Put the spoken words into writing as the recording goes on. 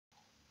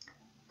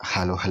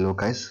Hello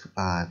guys.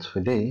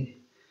 Today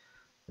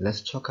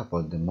let's talk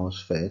about the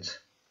MOSFET,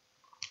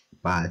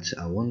 but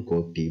I won't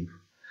go deep.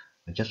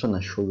 I just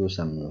want to show you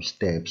some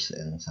steps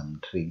and some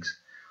tricks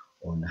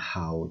on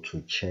how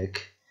to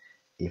check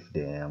if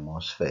the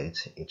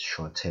MOSFET is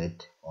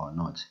shorted or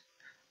not.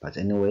 But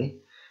anyway,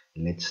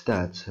 let's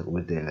start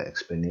with the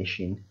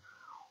explanation.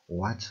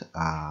 What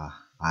are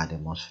the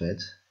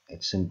MOSFETs?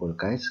 It's simple,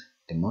 guys.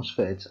 The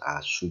MOSFETs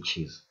are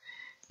switches.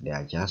 They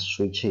are just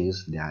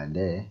switches. They are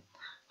there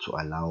to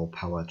allow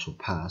power to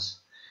pass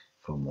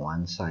from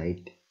one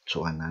side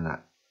to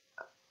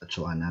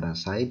another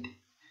side.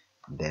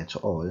 That's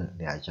all.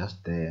 They are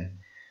just there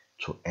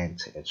to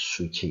act as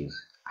switches,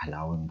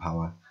 allowing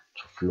power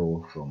to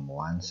flow from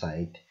one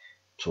side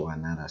to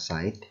another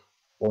side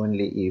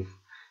only if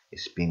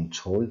it's been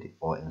told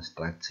or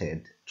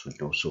instructed to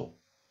do so.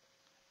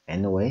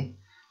 Anyway,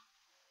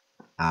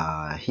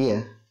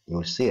 here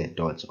you'll see a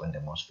dot on the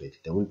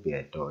MOSFET. There will be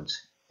a dot,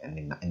 and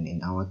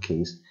in our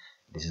case,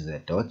 this is a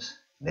dot.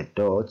 The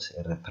dots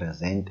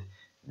represent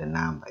the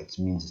number. It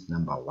means it's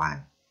number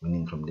 1,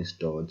 meaning from this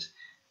dot,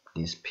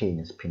 this pin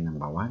is pin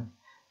number 1,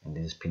 and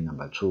this is pin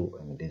number 2,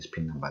 and this is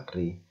pin number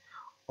 3.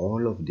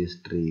 All of these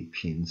 3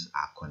 pins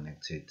are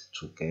connected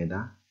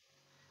together,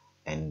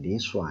 and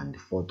this one, the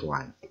fourth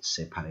one, it's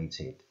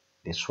separated.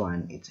 This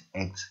one, it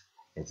acts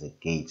as a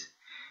gate.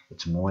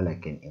 It's more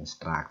like an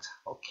instruct.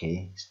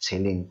 Okay, it's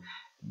telling,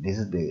 this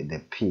is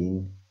the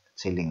pin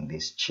telling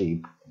this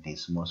chip,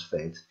 this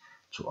MOSFET,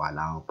 to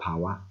allow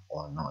power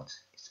or not.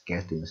 It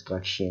gets the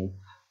instruction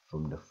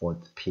from the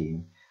fourth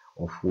pin,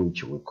 of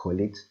which we call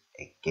it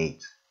a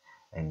gate.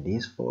 And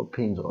these 4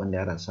 pins on the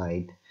other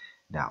side,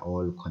 they are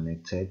all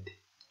connected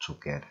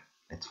together.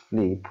 Let's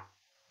flip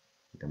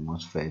the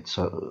MOSFET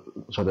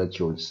so that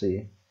you will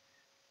see.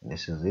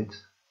 This is it.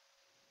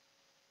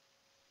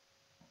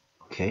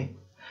 Okay,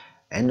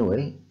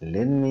 anyway,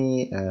 let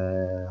me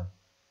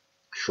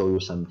show you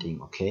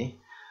something. Okay,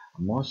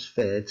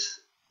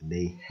 MOSFETs,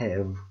 they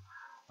have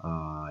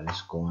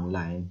let's go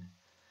online.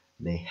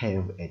 They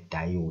have a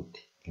diode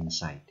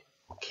inside.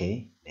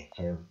 Okay, they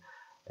have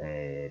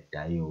a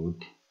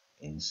diode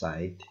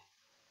inside.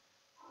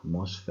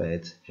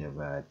 MOSFETs have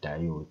a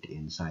diode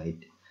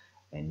inside,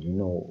 and you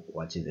know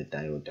what is a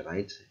diode,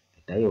 right?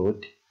 A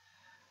diode,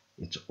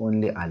 it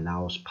only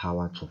allows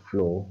power to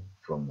flow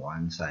from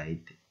one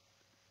side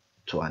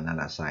to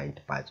another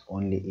side, but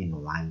only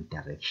in one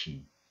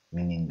direction,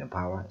 meaning the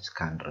power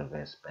can't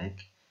reverse back.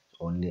 It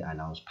only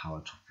allows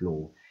power to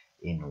flow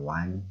in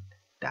one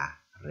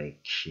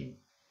direction.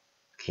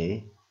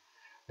 Okay,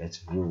 let's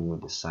view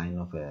the sign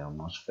of a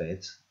MOSFET.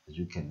 As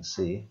you can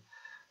see,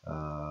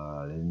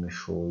 let me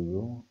show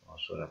you. Oh,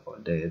 sorry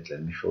about that.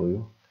 Let me show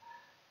you.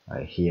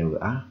 Here we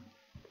are.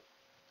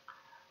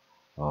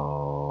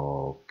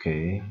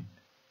 Okay,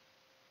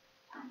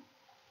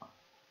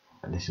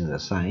 this is a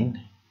sign.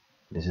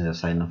 This is a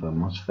sign of a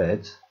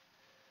MOSFET.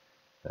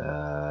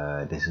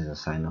 This is a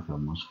sign of a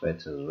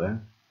MOSFET as well.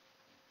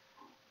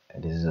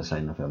 This is a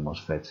sign of a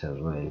MOSFET as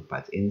well.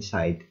 But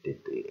inside,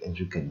 as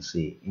you can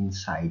see,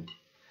 inside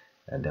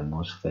the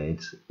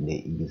MOSFET,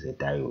 there is a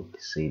diode.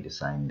 See the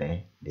sign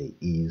there? There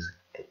is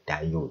a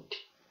diode.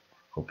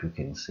 Hope you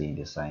can see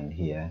the sign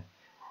here.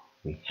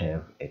 We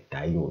have a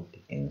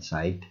diode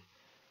inside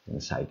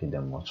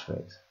the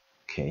MOSFET.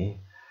 Okay,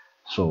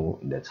 so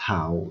that's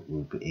how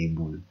we'll be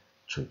able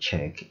to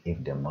check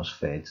if the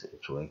MOSFET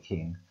is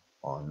working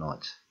or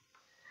not.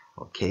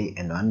 Okay,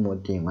 and one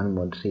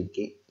more trick: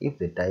 if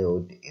the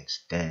diode is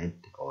dead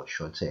or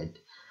shorted,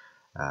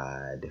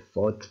 the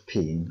fourth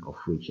pin, of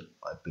which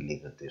I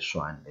believe is this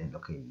one, then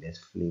okay, let's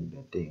flip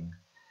the thing.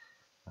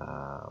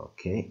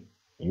 Okay,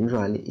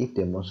 usually if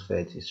the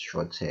MOSFET is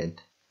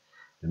shorted,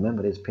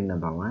 remember this pin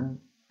number 1,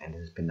 and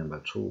this is pin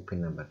number 2,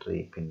 pin number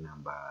 3, pin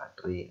number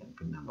 3, and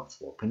pin number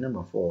 4. Pin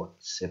number 4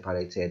 is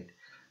separated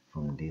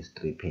from these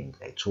 3 pins.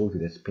 I told you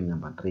that's pin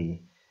number 3,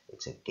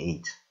 it's a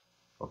gate.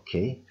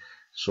 Okay,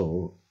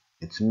 so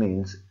it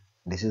means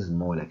this is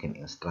more like an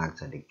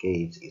instructor. The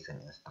gate is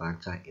an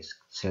instructor. It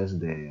tells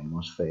the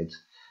MOSFET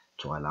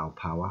to allow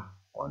power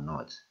or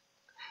not.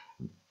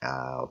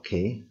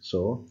 Okay,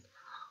 so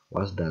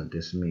what does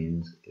this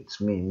mean? It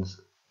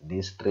means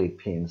these 3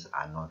 pins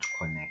are not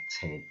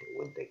connected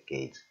with the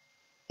gate.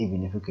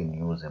 Even if you can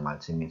use a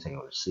multimeter,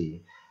 you'll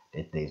see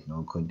that there is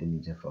no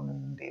continuity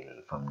from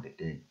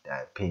the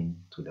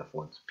pin to the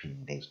fourth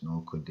pin. There is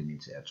no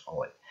continuity at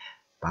all.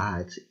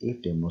 But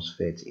if the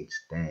MOSFET is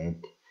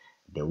dead,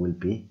 there will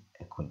be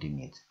a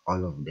continuity.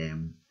 All of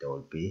them, they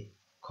will be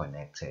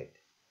connected.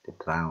 The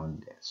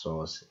ground, the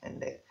source,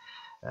 and the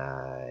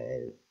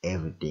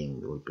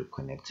everything will be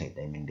connected.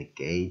 I mean, the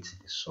gate,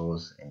 the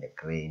source, and the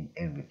drain,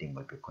 everything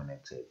will be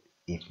connected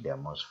if the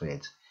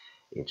MOSFET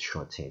is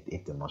shorted,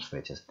 if the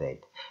MOSFET is dead.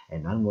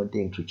 And one more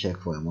thing to check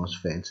for a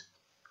MOSFET,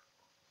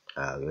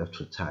 we have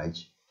to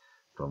charge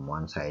from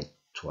one side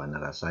to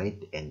another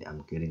side, and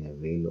I'm getting a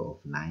value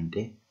of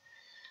 90.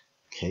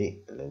 Okay,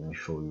 let me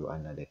show you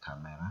under the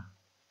camera.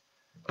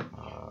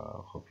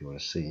 Hope you will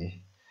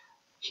see.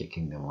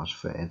 Checking the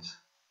MOSFET.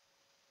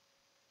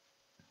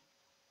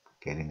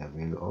 getting a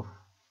value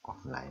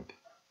of 90.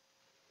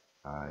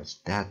 It's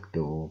dark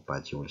though,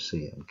 but you will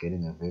see I'm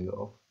getting a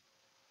value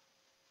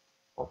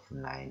of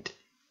 90.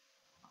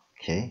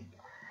 Okay,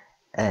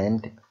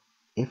 and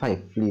if I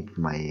flip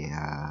my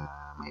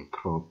my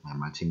probe, my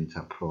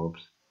multimeter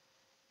probes,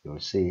 you'll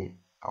see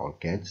I'll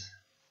get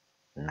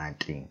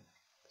nothing,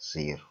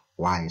 0.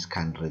 Why is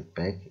can't read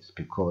back? It's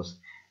because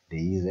there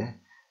is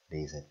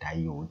a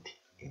diode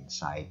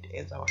inside.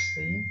 As I was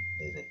saying,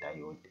 there's a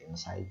diode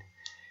inside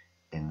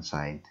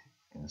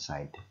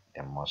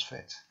the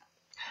MOSFET.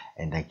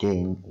 And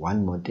again,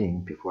 one more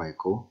thing before I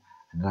go,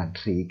 another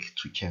trick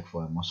to check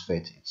for a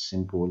MOSFET. It's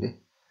simple,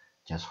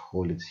 just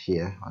hold it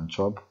here on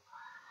top.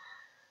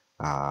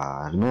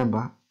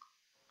 Remember,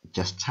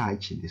 just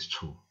touch these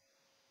two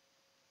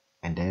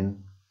and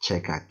then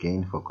check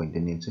again for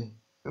continuity.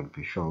 You'll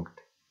be shocked.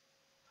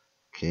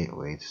 Okay,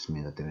 wait, it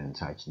means I didn't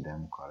touch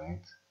them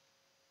correct.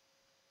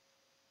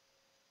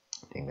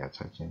 I think that's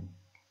touching.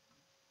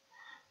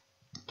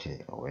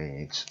 Okay,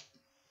 wait,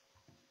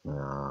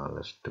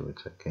 let's do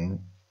it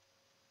again.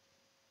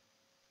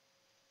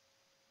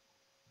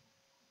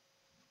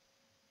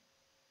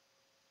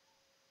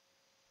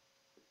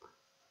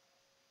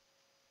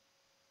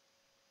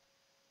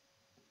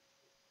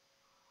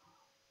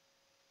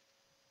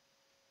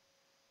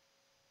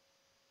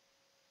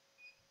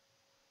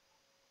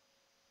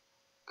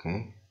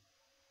 Okay,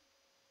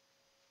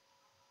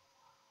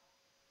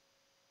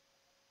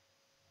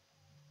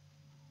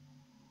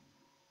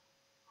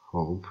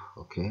 hope.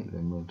 Okay,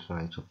 let me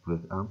try to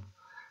put it up.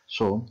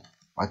 So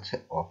what's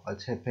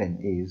happened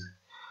is,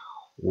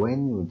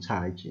 when you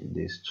touch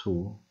these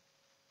two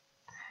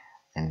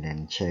and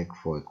then check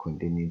for a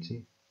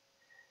continuity,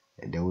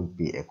 there will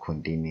be a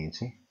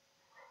continuity.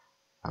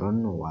 I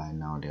don't know why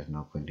now there's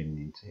no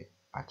continuity,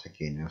 but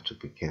again, you have to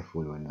be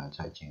careful when you're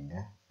touching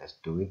there. Let's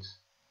do it.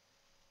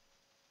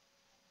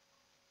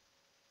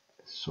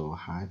 It's so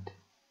hard,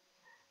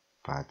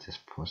 but it's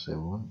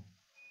possible.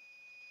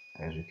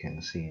 As you can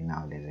see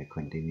now, there's a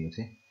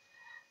continuity.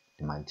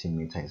 The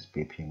multimeter is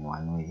beeping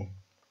one way.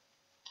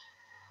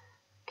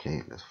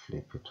 Okay, let's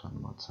flip it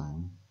one more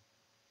time.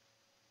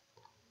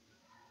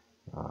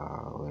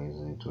 Where is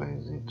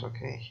it?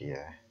 Okay,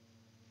 here.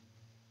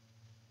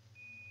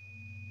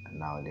 And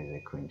now there's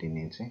a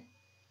continuity.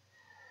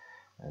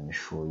 Let me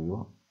show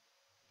you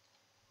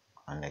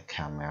on the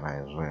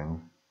camera as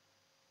well.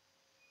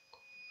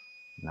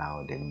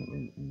 Now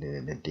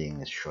the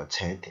thing is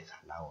shorted.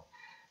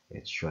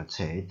 It's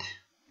shorted,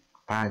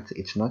 but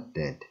it's not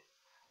dead.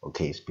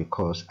 Okay, it's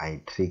because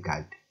I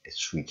triggered the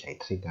switch. I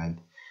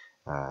triggered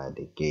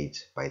the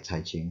gate by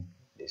touching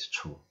these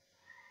two.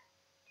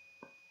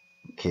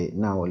 Okay,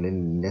 now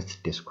let's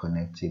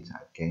disconnect it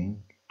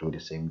again. Do the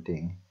same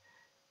thing.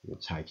 You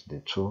touch the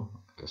two.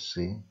 Let's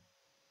see.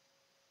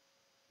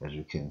 As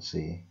you can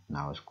see,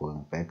 now it's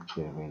going back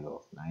to a value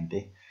of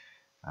 90.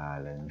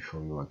 Let me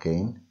show you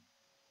again.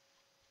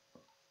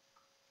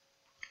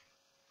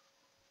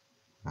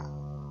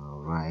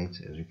 Right,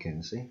 as you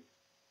can see,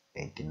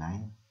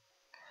 89.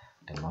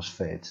 The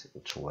MOSFET,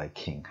 it's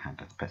working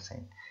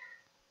 100%.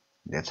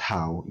 That's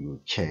how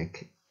you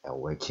check a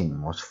working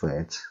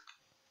MOSFET,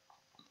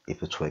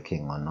 if it's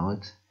working or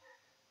not.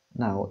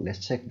 Now let's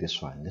check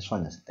this one. This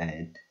one is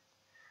dead.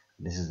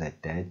 This is a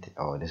dead,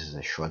 or this is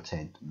a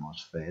shorted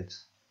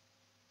MOSFET.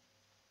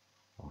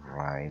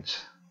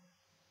 Right.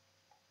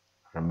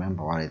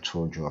 Remember what I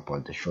told you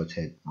about the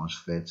shorted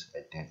MOSFET,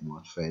 a dead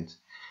MOSFET.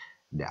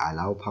 They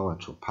allow power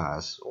to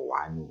pass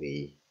one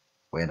way,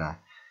 whether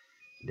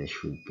they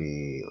should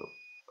be.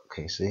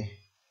 Okay, see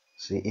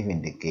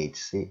even the gate.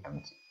 See,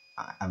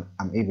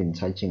 I'm even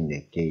touching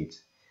the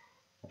gate.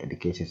 The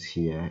gate is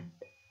here.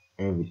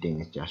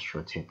 Everything is just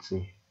shorted.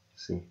 See,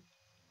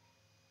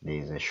 there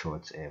is a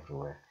short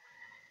everywhere.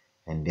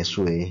 And this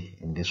way,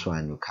 in this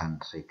one, you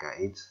can't trigger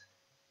it.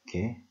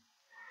 Okay,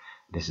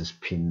 this is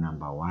pin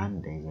number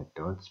 1. There is a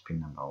dot.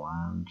 Pin number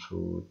 1,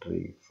 2,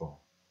 3, 4.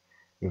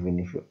 Even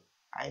if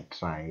I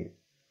try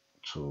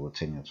to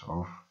turn it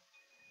off,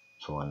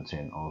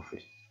 turn off,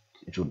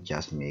 it would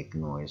just make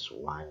noise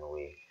one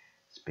way.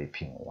 It's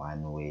beeping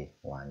one way.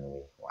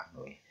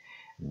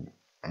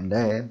 And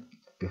then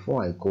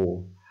before I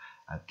go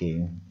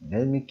again,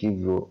 let me give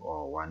you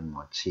one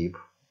more tip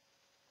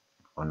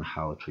on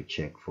how to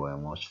check for a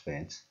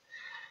MOSFET.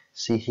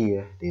 See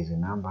here, there's a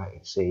number.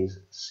 It says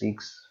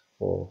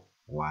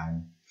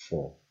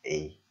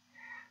 6414A.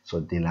 So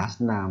the last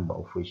number,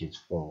 of which is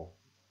 4,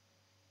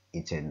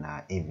 it's an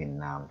even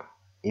number.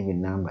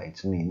 Even number,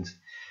 it means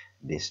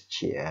this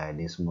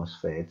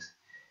MOSFET,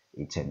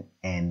 it's an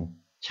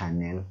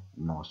N-channel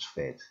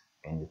MOSFET,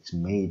 and it's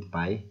made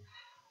by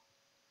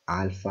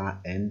alpha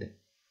and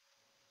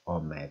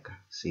omega.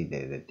 See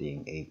the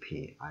thing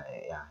AP. I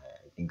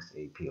think it's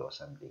AP or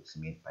something. It's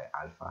made by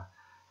alpha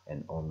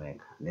and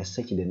omega. Let's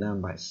search the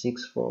number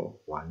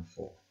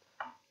 6414.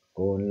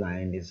 Go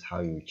online. This is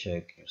how you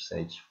check. You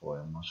search for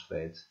a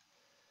MOSFET.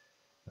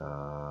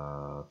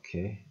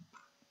 Okay,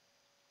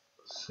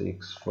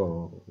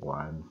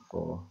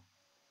 6414,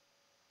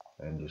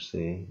 and you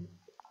say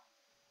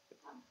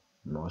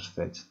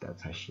MOSFET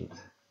datasheet.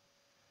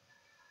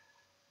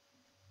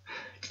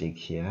 Click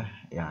here.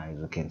 Yeah, as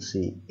you can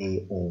see,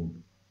 AO,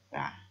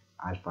 yeah,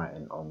 alpha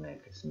and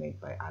omega is made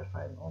by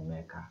alpha and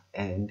omega,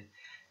 and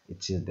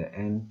it is the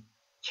N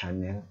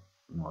channel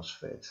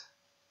MOSFET.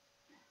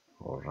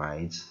 All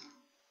right,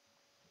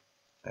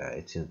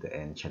 it is the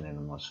N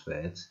channel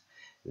MOSFET.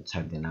 You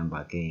type the number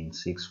again,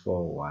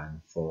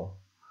 6414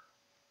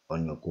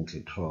 on your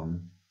Google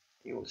Chrome.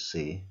 You will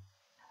see.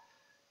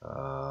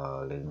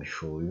 Let me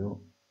show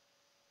you.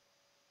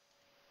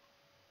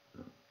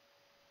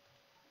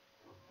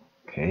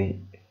 Okay,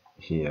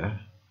 here.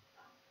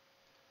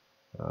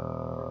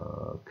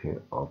 Okay,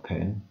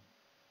 open.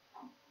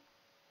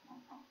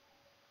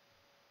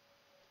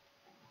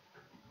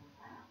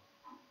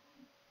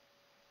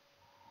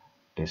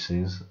 This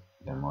is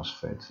the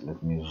MOSFET.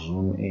 Let me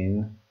zoom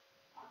in.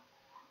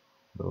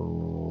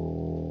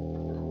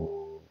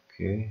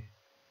 Okay,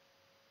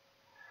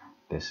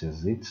 this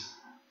is it.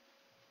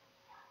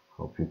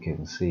 Hope you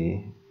can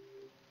see.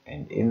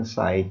 And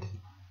inside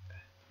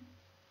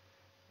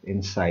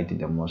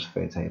the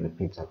MOSFET, I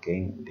repeat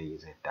again, there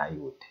is a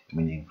diode,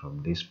 meaning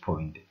from this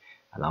point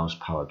allows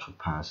power to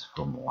pass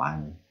from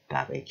one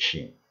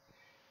direction.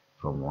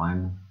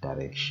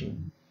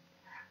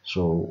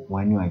 So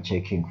when you are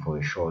checking for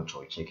a short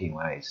or checking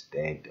whether it's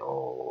dead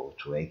or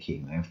it's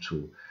working, you have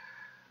to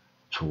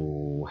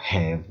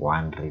have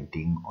one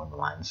reading on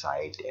one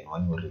side, and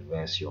when you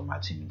reverse your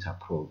multimeter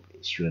probe,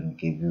 it shouldn't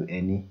give you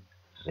any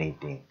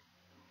reading.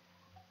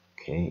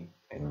 Okay,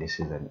 and this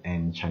is an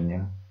N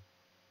channel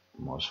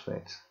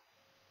MOSFET.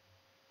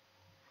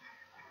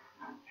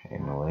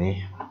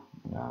 Anyway,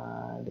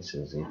 this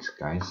is it,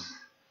 guys.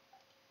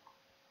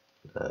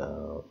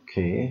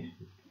 Okay,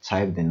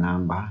 type the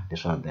number.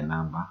 This was the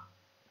number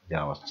that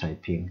I was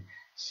typing,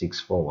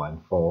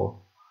 6414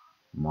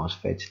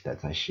 MOSFET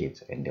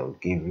datasheet, and they will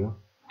give you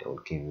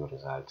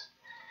results.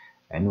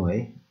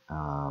 Anyway,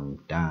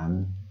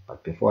 done.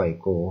 But before I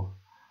go,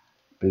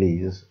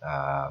 please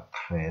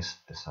press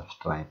the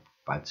subscribe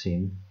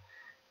button.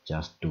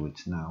 Just do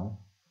it now,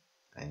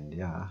 and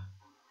yeah,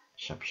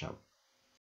 sharp.